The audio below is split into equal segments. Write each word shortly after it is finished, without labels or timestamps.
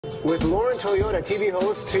with Lauren Toyota, TV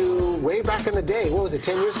host, to way back in the day. What was it,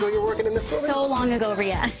 10 years ago you were working in this building? So long ago,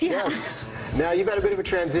 yes. Yeah. Yes. Now, you've had a bit of a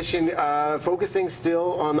transition, focusing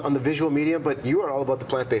still on the visual medium, but you are all about the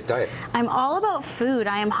plant-based diet. I'm all about food.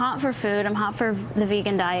 I am hot for food. I'm hot for the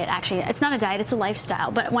vegan diet. Actually, it's not a diet, it's a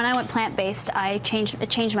lifestyle. But when I went plant-based, it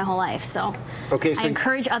changed my whole life. So, okay, so I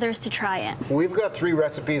encourage others to try it. We've got 3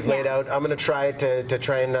 recipes laid out. I'm going to try to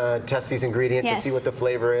try and test these ingredients and see what the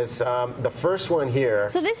flavor is. The first one here.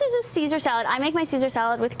 So this is a Caesar salad. I make my Caesar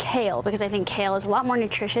salad with kale because I think kale is a lot more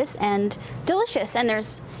nutritious and delicious. And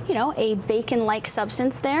there's, you know, a bacon-like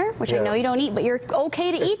substance there, which I know you don't eat, but you're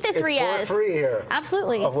okay to eat this, Riaz. It's pork-free here.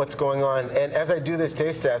 Absolutely. Of what's going on. And as I do this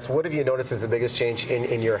taste test, what have you noticed is the biggest change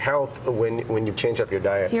in your health when you change up your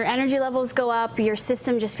diet? Your energy levels go up. Your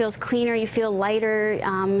system just feels cleaner. You feel lighter.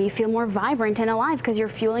 You feel more vibrant and alive because you're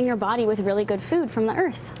fueling your body with really good food from the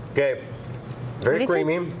earth. Okay. Very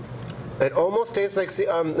creamy. It almost tastes like,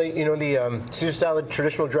 you know, the Caesar salad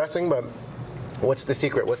traditional dressing, but what's the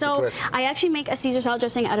secret? What's the twist? I actually make a Caesar salad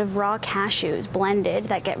dressing out of raw cashews, blended,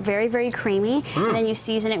 that get very, very creamy. And then you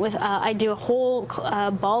season it with, I do a whole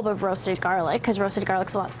bulb of roasted garlic, because roasted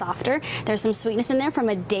garlic's a lot softer. There's some sweetness in there from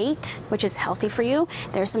a date, which is healthy for you.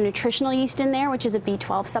 There's some nutritional yeast in there, which is a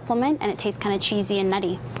B12 supplement, and it tastes kind of cheesy and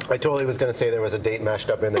nutty. I totally was going to say there was a date mashed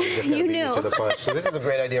up in there. You just got to beat me to the punch. So this is a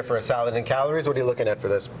great idea for a salad. And calories, what are you looking at for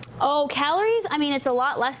this? Oh, calories? I mean, it's a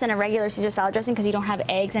lot less than a regular Caesar salad dressing because you don't have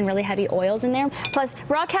eggs and really heavy oils in there. Plus,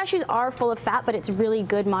 raw cashews are full of fat, but it's really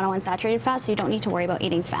good monounsaturated fat, so you don't need to worry about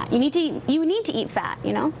eating fat. You need to eat fat,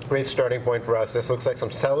 you know? Great starting point for us. This looks like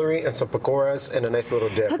some celery and some pakoras and a nice little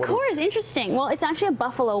dip. Pakora is interesting. Well, it's actually a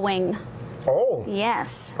buffalo wing. Oh.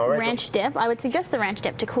 Yes. All right. Ranch dip. I would suggest the ranch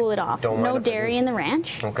dip to cool it off. No dairy in the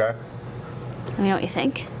ranch. Okay. Let me know what you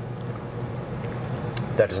think.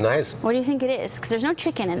 That is nice. What do you think it is? Because there's no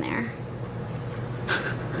chicken in there.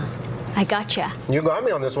 I gotcha. You got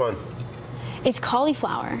me on this one. It's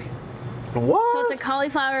cauliflower. What? So it's a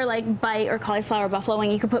cauliflower like bite or cauliflower buffalo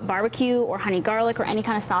wing. You could put barbecue or honey garlic or any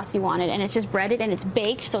kind of sauce you wanted, and it's just breaded and it's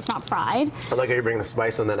baked, so it's not fried. I like how you bring the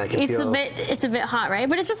spice on that. I can feel it's a bit hot, right?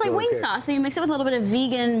 But it's just like wing sauce. So you mix it with a little bit of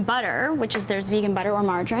vegan butter, which is there's vegan butter or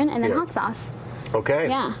margarine, and then hot sauce. Okay.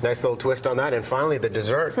 Yeah. Nice little twist on that. And finally, the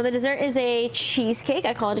dessert. So the dessert is a cheesecake.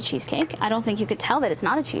 I call it a cheesecake. I don't think you could tell that it's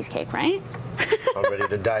not a cheesecake, right? I'm ready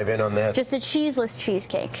to dive in on this. Just a cheeseless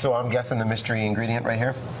cheesecake. So I'm guessing the mystery ingredient right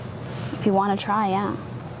here? If you want to try, yeah.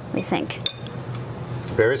 What do you think?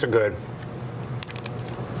 Berries are good.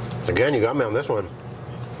 Again, you got me on this one.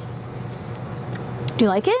 Do you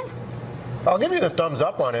like it? I'll give you the thumbs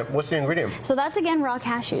up on it. What's the ingredient? So that's, again, raw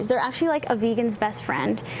cashews. They're actually like a vegan's best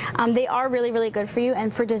friend. They are really, really good for you,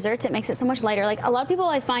 and for desserts, it makes it so much lighter. Like, a lot of people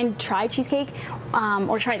I find try cheesecake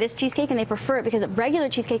or try this cheesecake, and they prefer it because regular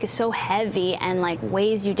cheesecake is so heavy and like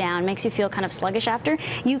weighs you down, makes you feel kind of sluggish after.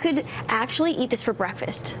 You could actually eat this for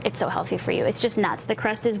breakfast. It's so healthy for you. It's just nuts. The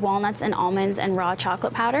crust is walnuts and almonds and raw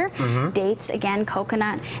chocolate powder, dates, again,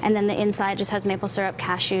 coconut, and then the inside just has maple syrup,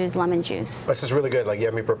 cashews, lemon juice. This is really good. Like, you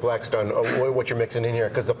have me perplexed on what you're mixing in here,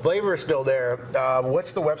 because the flavor is still there.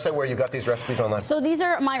 What's the website where you got these recipes online? So these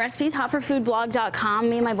are my recipes, hotforfoodblog.com.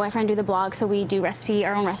 Me and my boyfriend do the blog, so we do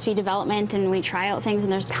our own recipe development, and we try out things,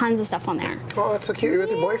 and there's tons of stuff on there. Oh, that's so cute. You're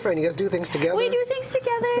with your boyfriend. You guys do things together? We do things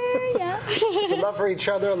together, yeah. It's a love for each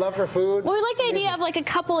other, a love for food. Well, we like the idea of like a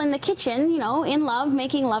couple in the kitchen, you know, in love,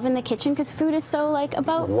 making love in the kitchen, because food is so like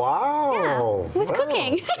about... Wow. Yeah, with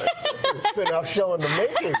cooking. It's a spin-off show in the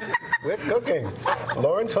making with cooking.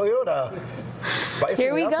 Lauren Toyota. Spicing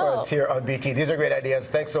Here we up go. for us here on BT. These are great ideas.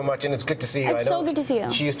 Thanks so much, and it's good to see you. It's so good to see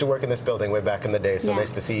you. She used to work in this building way back in the day, so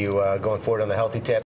nice to see you going forward on the healthy tip.